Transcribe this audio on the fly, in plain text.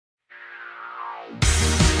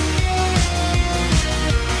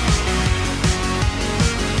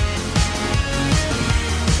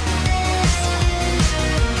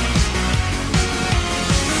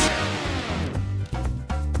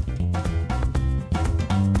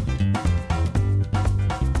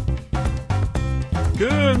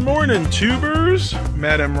Good morning, tubers.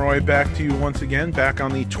 Matt M. Roy back to you once again, back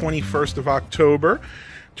on the 21st of October,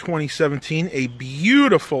 2017, a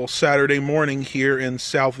beautiful Saturday morning here in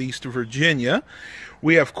southeast Virginia.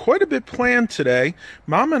 We have quite a bit planned today.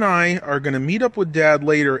 Mom and I are going to meet up with Dad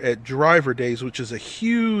later at Driver Days, which is a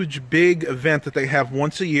huge, big event that they have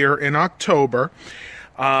once a year in October.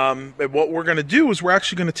 And what we're going to do is we're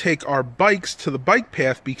actually going to take our bikes to the bike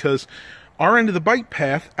path because our end of the bike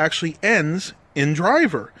path actually ends in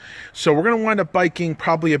Driver. So we're going to wind up biking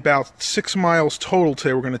probably about 6 miles total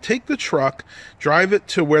today. We're going to take the truck, drive it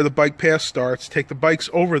to where the bike path starts, take the bikes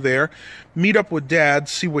over there, meet up with Dad,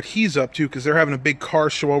 see what he's up to, because they're having a big car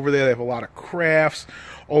show over there. They have a lot of crafts.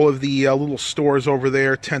 All of the little stores over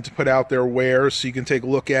there tend to put out their wares, so you can take a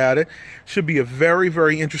look at it. Should be a very,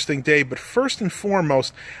 very interesting day. But first and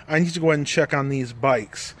foremost, I need to go ahead and check on these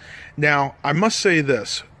bikes. Now, I must say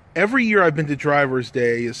this. Every year I've been to Driver's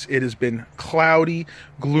Days, it has been cloudy,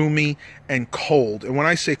 gloomy, and cold. And when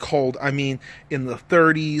I say cold, I mean in the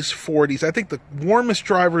 30s, 40s. I think the warmest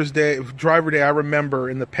driver day I remember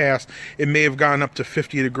in the past, it may have gone up to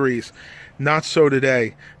 50 degrees. Not so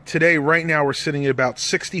today. Today, right now, we're sitting at about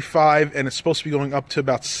 65, and it's supposed to be going up to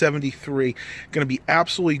about 73. Going to be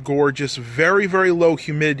absolutely gorgeous. Very, very low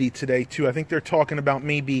humidity today, too. I think they're talking about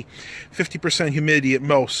maybe 50% humidity at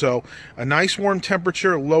most. So a nice warm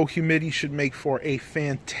temperature, low humidity should make for a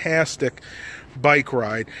fantastic bike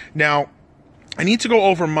ride. Now, I need to go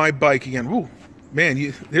over my bike again. Ooh,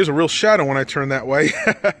 man, there's a real shadow when I turn that way.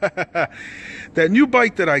 That new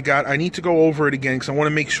bike that I got, I need to go over it again because I want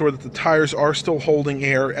to make sure that the tires are still holding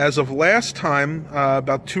air. As of last time,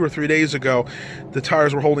 about 2 or 3 days ago, the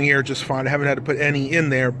tires were holding air just fine. I haven't had to put any in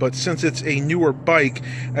there, but since it's a newer bike,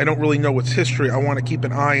 I don't really know its history. I want to keep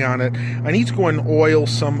an eye on it. I need to go and oil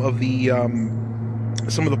some of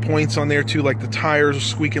the points on there too, like the tires are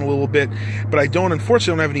squeaking a little bit, but unfortunately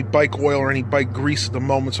don't have any bike oil or any bike grease at the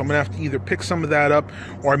moment, so I'm gonna have to either pick some of that up,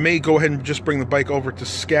 or I may go ahead and just bring the bike over to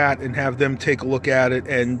Scat and have them take a look at it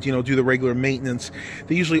and do the regular maintenance.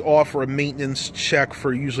 They usually offer a maintenance check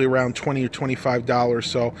for usually around $20 or $25,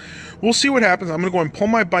 so we'll see what happens. I'm gonna go and pull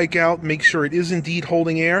my bike out, make sure it is indeed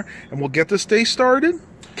holding air, and we'll get this day started.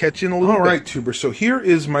 Catch you in a little bit. All right, Tuber, so here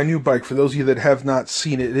is my new bike. For those of you that have not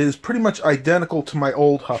seen it, it is pretty much identical to my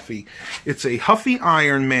old Huffy. It's a Huffy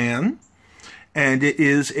Ironman, and it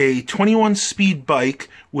is a 21-speed bike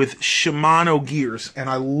with Shimano gears, and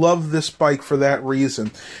I love this bike for that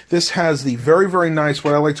reason. This has the very, very nice,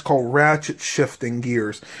 what I like to call ratchet shifting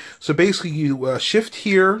gears. So basically you shift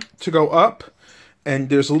here to go up, and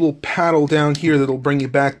there's a little paddle down here that'll bring you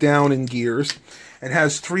back down in gears. It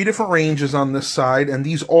has 3 different ranges on this side, and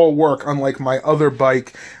these all work, unlike my other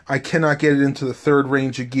bike. I cannot get it into the 3rd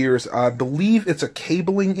range of gears. I believe it's a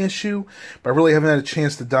cabling issue, but I really haven't had a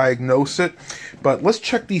chance to diagnose it. But let's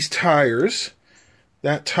check these tires.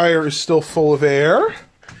 That tire is still full of air,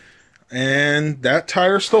 and that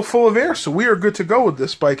tire is still full of air, so we are good to go with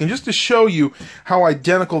this bike. And just to show you how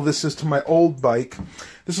identical this is to my old bike,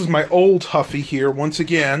 this is my old Huffy here, once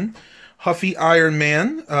again. Huffy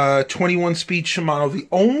Ironman, 21-speed Shimano. The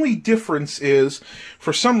only difference is,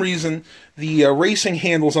 for some reason, the racing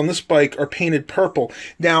handles on this bike are painted purple.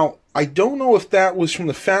 Now, I don't know if that was from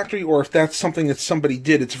the factory or if that's something that somebody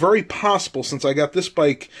did. It's very possible, since I got this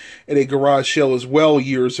bike at a garage sale as well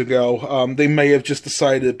years ago. They may have just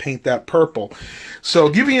decided to paint that purple. So,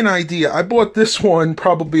 give you an idea, I bought this one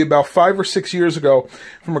probably about 5 or 6 years ago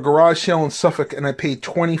from a garage sale in Suffolk, and I paid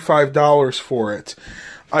 $25 for it.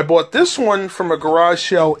 I bought this one from a garage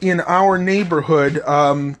sale in our neighborhood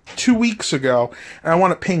 2 weeks ago, and I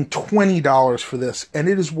wound up paying $20 for this, and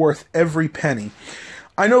it is worth every penny.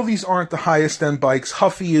 I know these aren't the highest end bikes.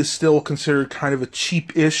 Huffy is still considered kind of a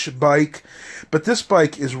cheap-ish bike, but this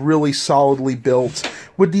bike is really solidly built.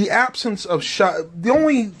 With the absence of shock, the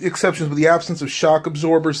only exceptions with the absence of shock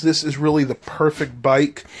absorbers, this is really the perfect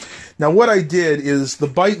bike. Now, what I did is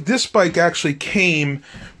this bike actually came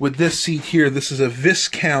with this seat here. This is a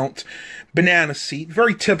Viscount banana seat.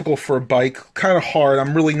 Very typical for a bike. Kind of hard.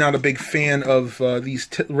 I'm really not a big fan of these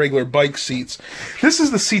regular bike seats. This is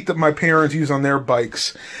the seat that my parents use on their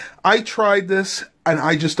bikes. I tried this, and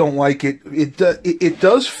I just don't like it. It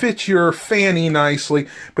does fit your fanny nicely,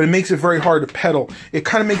 but it makes it very hard to pedal. It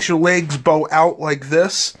kind of makes your legs bow out like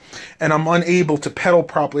this, and I'm unable to pedal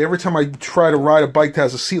properly. Every time I try to ride a bike that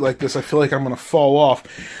has a seat like this, I feel like I'm going to fall off.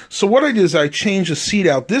 So what I did is I changed the seat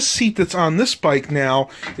out. This seat that's on this bike now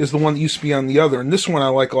is the one that used to be on the other, and this one I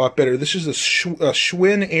like a lot better. This is a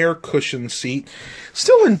Schwinn air cushion seat.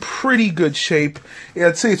 Still in pretty good shape.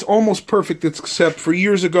 I'd say it's almost perfect, except for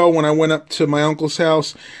years ago when I went up to my uncle's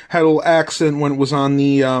house, had a little accident when it was on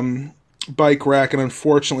the bike rack, and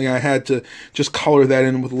unfortunately I had to just color that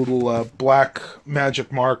in with a little black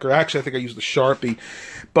magic marker. Actually, I think I used a Sharpie,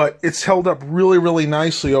 but it's held up really, really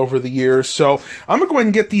nicely over the years. So I'm gonna go ahead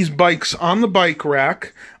and get these bikes on the bike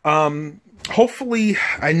rack. Hopefully,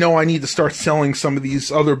 I know I need to start selling some of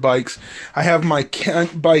these other bikes. I have my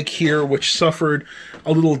Kent bike here, which suffered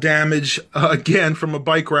a little damage again from a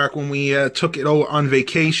bike rack when we took it on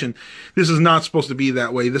vacation. This is not supposed to be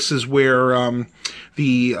that way. This is where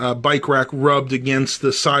the bike rack rubbed against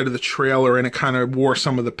the side of the trailer and it kind of wore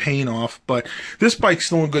some of the paint off. But this bike's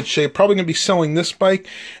still in good shape. Probably going to be selling this bike.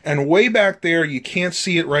 And way back there, you can't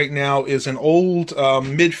see it right now, is an old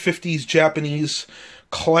mid-50s Japanese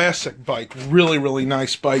classic bike. Really, really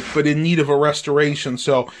nice bike, but in need of a restoration.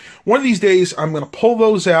 So one of these days I'm going to pull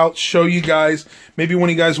those out, show you guys. Maybe one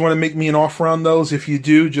of you guys want to make me an offer on those. If you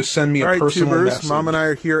do, just send me a personal message. Mom and I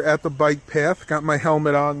are here at the bike path. Got my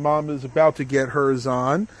helmet on. Mom is about to get hers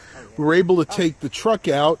on. We were able to take the truck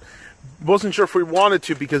out. Wasn't sure if we wanted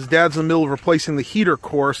to because Dad's in the middle of replacing the heater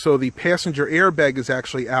core, so the passenger airbag is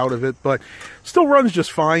actually out of it, but still runs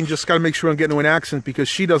just fine. Just got to make sure we don't get into an accident because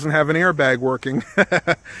she doesn't have an airbag working.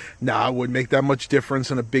 Nah, it wouldn't make that much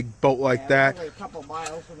difference in a big boat like that. Only a couple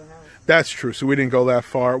miles from the house. That's true, so we didn't go that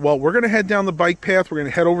far. Well, we're going to head down the bike path. We're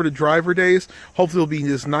going to head over to Driver Days. Hopefully it'll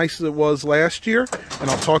be as nice as it was last year, and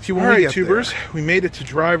I'll talk to you when we get tubers there. We made it to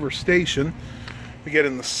Driver Station. We get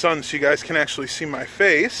in the sun so you guys can actually see my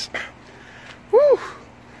face. Whew.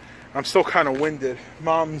 I'm still kind of winded.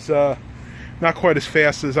 Mom's not quite as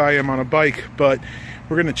fast as I am on a bike, but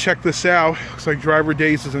we're going to check this out. Looks like Driver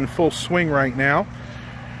Days is in full swing right now.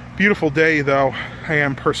 Beautiful day, though. I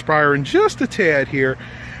am perspiring just a tad here.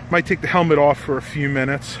 Might take the helmet off for a few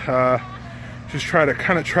minutes. Just try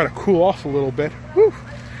to cool off a little bit. Whew.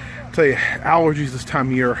 I'll tell you, allergies this time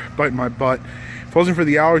of year bite my butt. If it wasn't for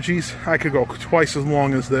the allergies, I could go twice as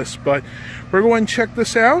long as this, but we're going to check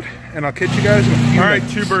this out, and I'll catch you guys in a few minutes. All right,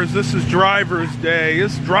 tubers, this is Driver's Day.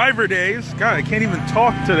 It's Driver Days. God, I can't even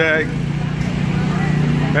talk today.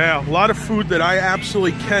 Yeah, a lot of food that I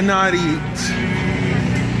absolutely cannot eat.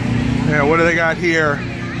 Yeah, what do they got here?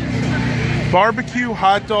 Barbecue,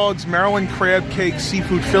 hot dogs, Maryland crab cake,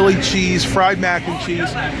 seafood Philly cheese, fried mac and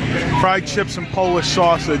cheese, fried chips, and Polish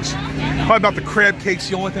sausage. Probably about the crab cake's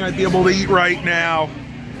the only thing I'd be able to eat right now.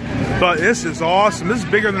 But this is awesome. This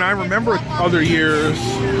is bigger than I remember other years.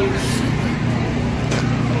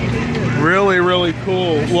 Really, really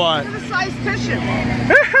cool. What? It's a size tissue.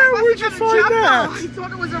 Where'd you find that? I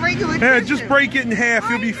thought it was a regular tissue. Yeah, just break it in half.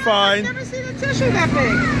 You'll be fine. I've never seen a tissue that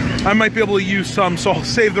big. I might be able to use some, so I'll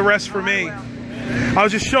save the rest for me. I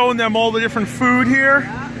was just showing them all the different food here.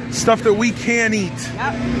 Stuff that we can't eat.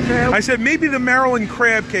 Yep, true. I said maybe the Maryland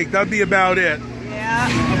crab cake. That'd be about it.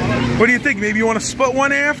 Yeah. What do you think? Maybe you want to split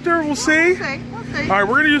one after? We'll see. We'll see. All right,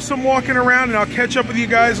 we're going to do some walking around, and I'll catch up with you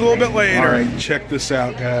guys a little bit later. All right, check this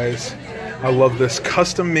out, guys. I love this.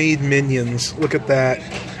 Custom-made Minions. Look at that.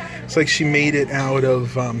 It's like she made it out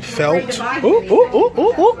of felt.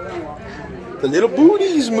 Oh. The little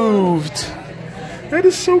booties moved. That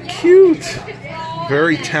is so cute.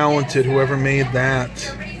 Very talented, whoever made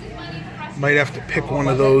that. Might have to pick one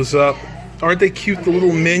of those up. Aren't they cute, the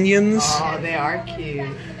little Minions? Oh, they are cute.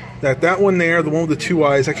 That one there, the one with the two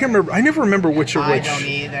eyes. I can't remember. I never remember which are which. I don't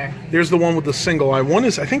either. There's the one with the single eye. One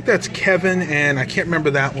is, I think that's Kevin, and I can't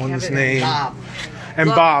remember that one's name. Bob. And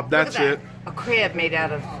look, Bob, that's it. A crab made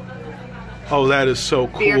out of Oh, that is so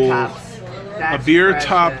cool. beer tops. That's a beer precious.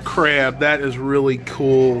 top crab. That is really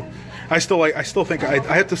cool. I still think I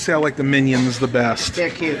have to say I like the Minions the best. They're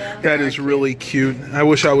cute. That is really cute. I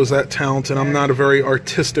wish I was that talented. I'm not a very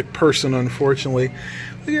artistic person, unfortunately.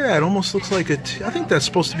 But yeah, it almost looks like I think that's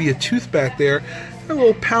supposed to be a tooth back there. A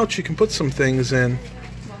little pouch you can put some things in.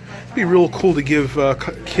 It'd be real cool to give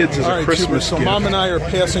kids as a Christmas gift. So Mom and I are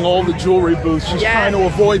passing all the jewelry booths. She's trying to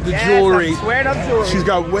avoid the jewelry. She's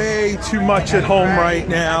got way too much at home right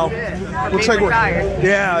now. Looks like we're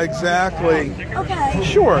yeah, exactly. Okay.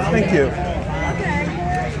 Sure, thank you.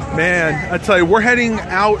 Man, I tell you, we're heading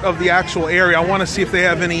out of the actual area. I want to see if they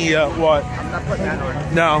have any what? I'm not putting that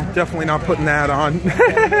on. No, definitely not putting that on.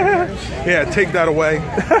 Yeah, take that away.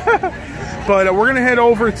 But we're going to head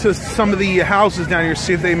over to some of the houses down here,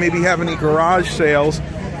 see if they maybe have any garage sales.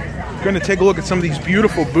 Going to take a look at some of these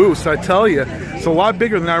beautiful booths. I tell you, it's a lot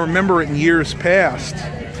bigger than I remember it in years past.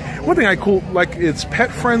 One thing I like, it's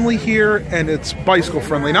pet friendly here and it's bicycle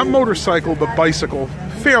friendly. Not motorcycle, but bicycle.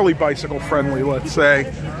 Fairly bicycle friendly, let's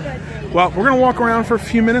say. Well, we're going to walk around for a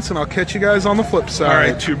few minutes and I'll catch you guys on the flip side. All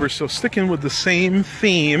right, tubers, so sticking with the same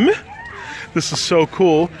theme. This is so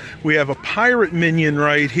cool. We have a pirate minion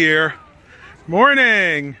right here.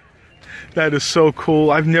 Morning. That is so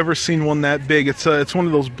cool. I've never seen one that big. It's one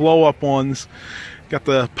of those blow-up ones. Got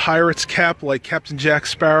the pirate's cap like Captain Jack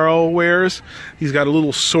Sparrow wears. He's got a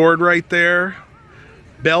little sword right there.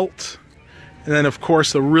 Belt. And then, of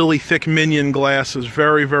course, the really thick minion glasses.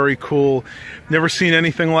 Very, very cool. Never seen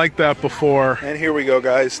anything like that before. And here we go,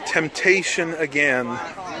 guys. Temptation again.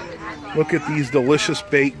 Look at these delicious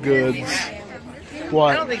baked goods.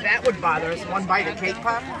 What? I don't think that would bother us. One bite of cake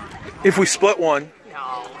pop? If we split one.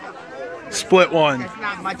 No. Split one. There's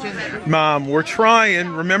not much in there. Mom, we're trying.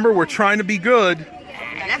 Remember, we're trying to be good.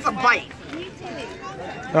 That's a bite.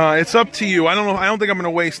 It's up to you. I don't know. I don't think I'm going to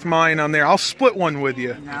waste mine on there. I'll split one with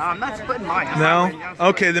you. No, I'm not splitting mine. No?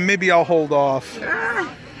 Okay, then maybe I'll hold off.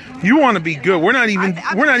 You want to be good. We're not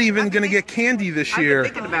even going to get candy this year.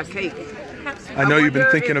 I've been thinking about cake. I know you've been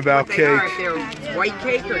thinking about cake. If they're white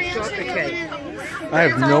cake or chocolate cake. I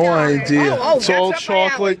have no idea. It's all that's up my alley,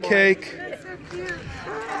 chocolate boy. cake.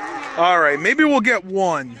 All right, maybe we'll get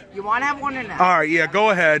one. You want to have one or not? All right, yeah, go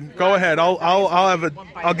ahead. Go ahead.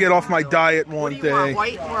 I'll get off my diet one What do you want, day.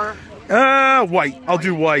 white or? White. I'll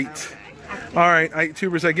do white. All right,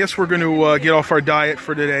 tubers, I guess we're going to get off our diet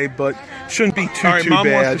for today, but shouldn't be too Mom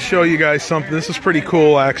bad. Wants to show you guys something. This is pretty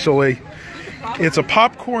cool, actually. It's a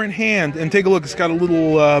popcorn hand, and take a look. It's got a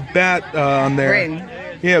little bat on there. Ring.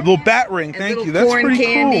 Yeah, a little bat ring. Thank you. That's corn pretty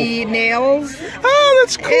candy nails. Oh,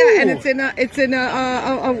 that's cool. Yeah, and it's in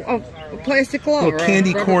a plastic glove. Little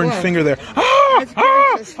candy rubber corn glove. finger there. It's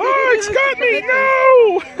got me.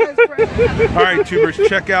 No. All right, tubers,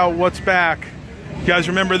 check out what's back. You guys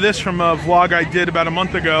remember this from a vlog I did about a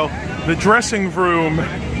month ago? The dressing room.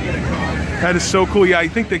 That is so cool. Yeah, I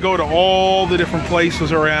think they go to all the different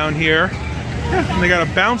places around here. Yeah, and they got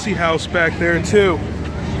a bouncy house back there too.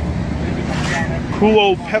 Cool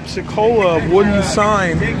old Pepsi Cola wooden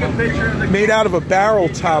sign made out of a barrel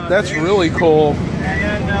top. That's really cool.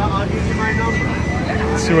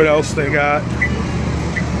 Let's see what else they got.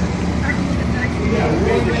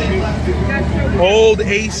 Old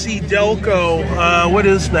AC Delco. What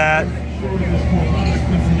is that?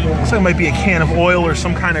 Looks like it might be a can of oil or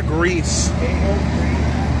some kind of grease.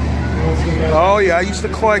 Oh yeah, I used to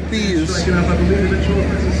collect these.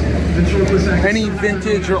 Any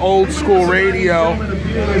vintage or old school radio.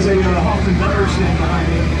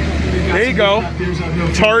 There you go.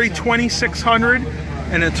 Atari 2600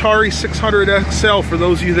 and Atari 600 XL for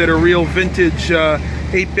those of you that are real vintage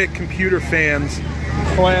 8-bit computer fans.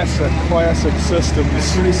 Classic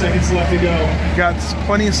systems. 30 seconds left to go. Got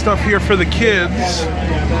plenty of stuff here for the kids.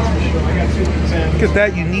 Look at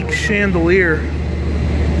that unique chandelier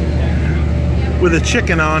with a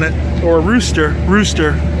chicken on it, or a rooster,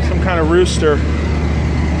 some kind of rooster.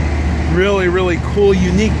 Really, really cool,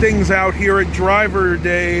 unique things out here at Driver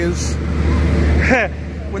Days.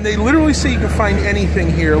 When they literally say you can find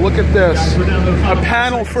anything here, look at this. A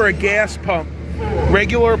panel for a gas pump.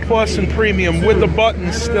 Regular, plus, and premium with the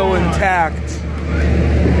buttons still intact.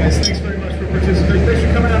 Guys, thanks very much for participating. Thanks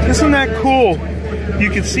for coming out. Isn't that cool? You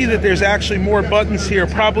can see that there's actually more buttons here,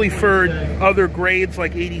 probably for other grades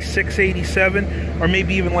like 86, 87, or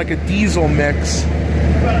maybe even like a diesel mix.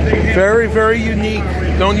 Very, very unique.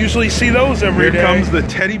 Don't usually see those every day. Here comes the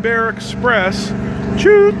Teddy Bear Express.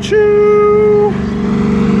 Choo-choo!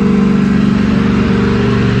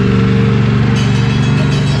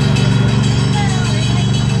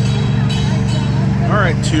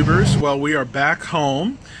 Alright, tubers, well, we are back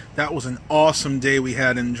home. That was an awesome day we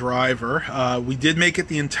had in Driver. We did make it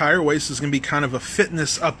the entire way, so this is going to be kind of a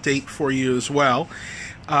fitness update for you as well.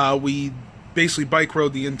 We basically bike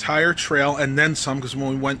rode the entire trail and then some, because when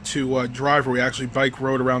we went to Driver, we actually bike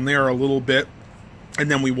rode around there a little bit. And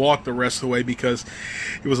then we walked the rest of the way because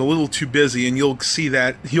it was a little too busy, and you'll see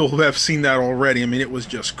that, you'll have seen that already. I mean, it was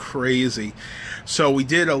just crazy. So we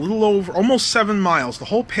did a little over, almost 7 miles. The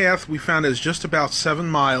whole path we found is just about 7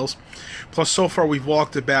 miles. Plus, so far we've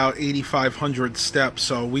walked about 8,500 steps,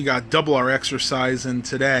 so we got double our exercise in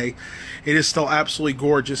today. It is still absolutely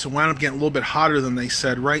gorgeous. It wound up getting a little bit hotter than they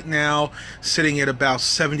said. Right now, sitting at about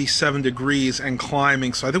 77 degrees and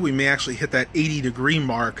climbing, so I think we may actually hit that 80-degree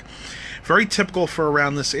mark. Very typical for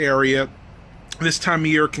around this area. This time of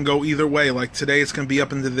year can go either way. Like today, it's going to be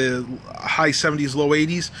up into the high 70s, low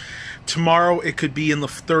 80s. Tomorrow, it could be in the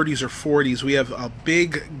 30s or 40s. We have a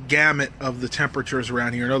big gamut of the temperatures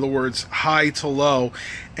around here. In other words, high to low,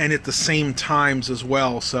 and at the same times as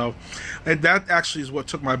well. So that actually is what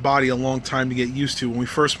took my body a long time to get used to. When we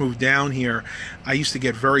first moved down here, I used to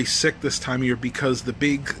get very sick this time of year because the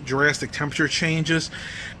big drastic temperature changes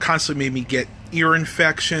constantly made me get ear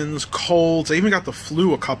infections, colds. I even got the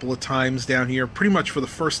flu a couple of times down here, pretty much for the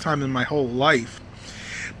first time in my whole life.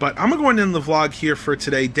 But I'm going to end the vlog here for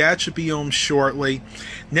today. Dad should be home shortly.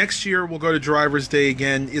 Next year we'll go to Driver's Day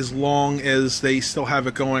again, as long as they still have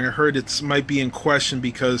it going. I heard it might be in question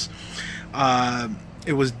because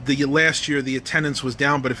it was the last year the attendance was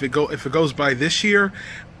down, but if it goes by this year,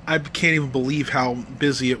 I can't even believe how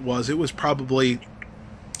busy it was. It was probably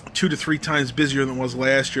 2 to 3 times busier than it was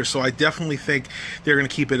last year, so I definitely think they're going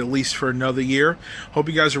to keep it at least for another year. Hope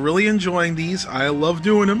you guys are really enjoying these. I love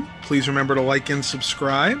doing them. Please remember to like and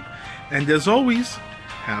subscribe. And as always,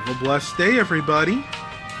 have a blessed day, everybody.